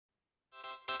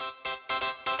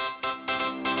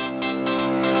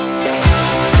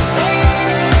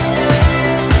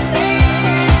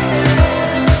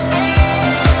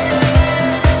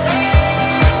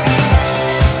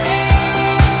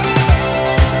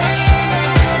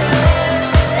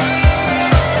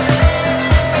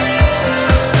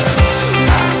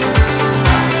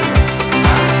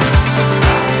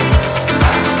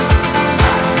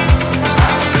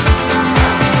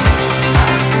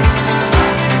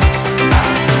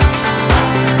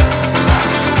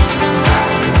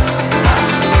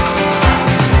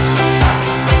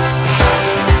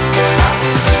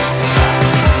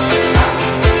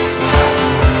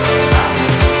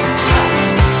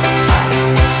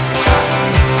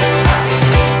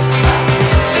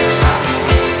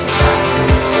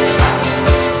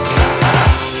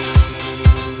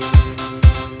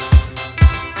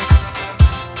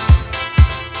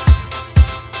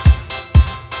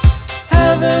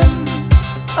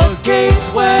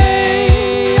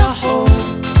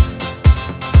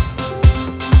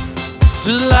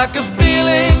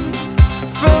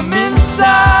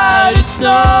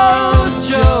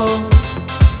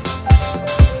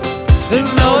And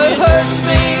no, it hurts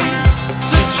me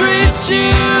to treat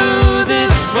you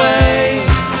this way,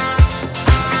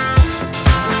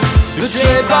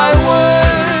 betrayed by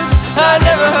words I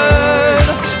never heard,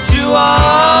 too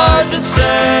hard to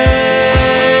say.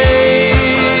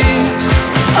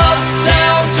 Up,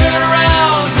 down, turn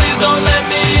around, please don't let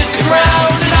me hit the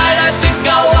ground. Tonight I think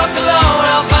I'll walk alone,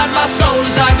 I'll find my soul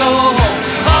as I go home.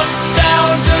 Up,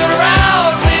 down, turn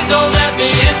around, please don't let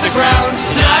me hit the ground.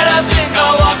 Tonight I think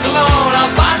I'll walk alone,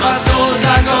 I'll find my soul as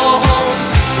I go home.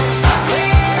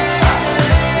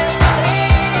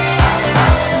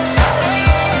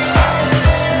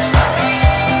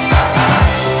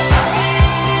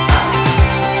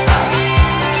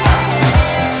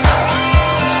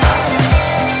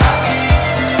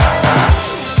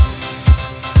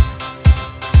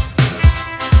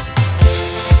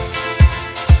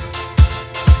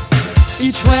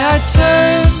 Each way I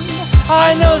turn,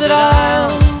 I know that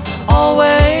I'll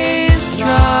always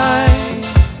try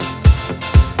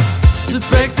to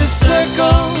break the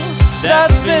circle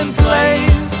that's been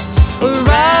placed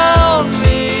around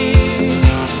me.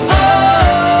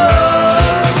 Oh,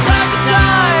 time to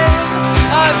time,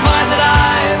 I find that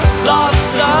I've lost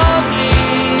some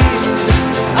need.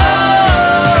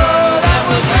 Oh, that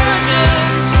was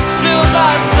urgent to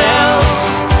myself,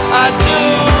 I do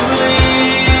believe.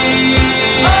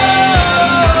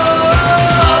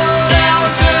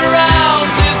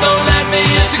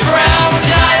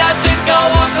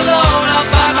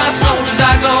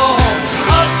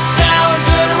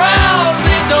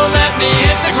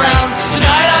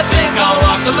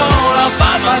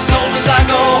 My soul as I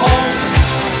go home.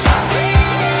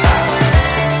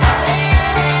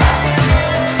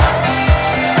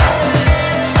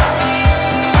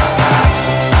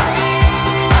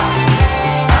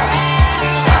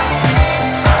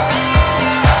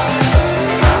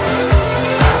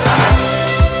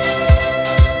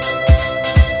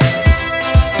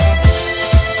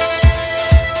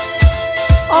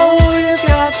 Oh, you've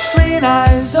got green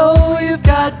eyes, oh, you've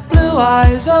got blue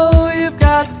eyes, oh, you've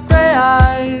got gray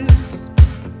eyes.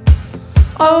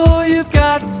 Oh, you've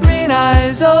got green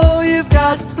eyes, oh, you've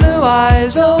got blue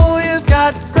eyes, oh, you've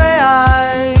got gray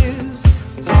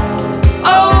eyes.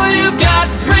 Oh, you've got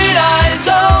green eyes,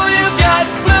 oh, you've got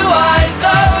blue eyes,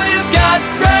 oh, you've got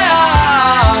gray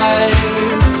eyes.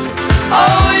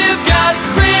 Oh, you've got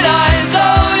green eyes,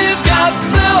 oh, you've got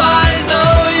blue eyes,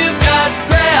 oh, you've got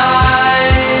gray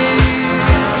eyes.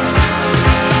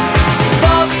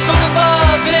 Thoughts from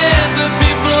above and the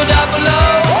people down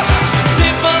below.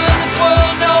 People in this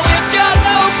world know we've got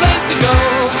no place to go.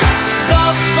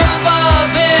 Thoughts from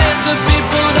above and the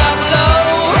people down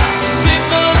below.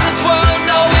 People in this world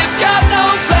know we've got no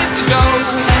place to go.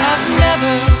 And I've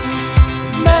never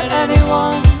met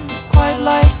anyone quite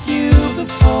like you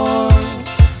before.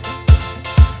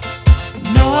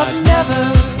 No, I've never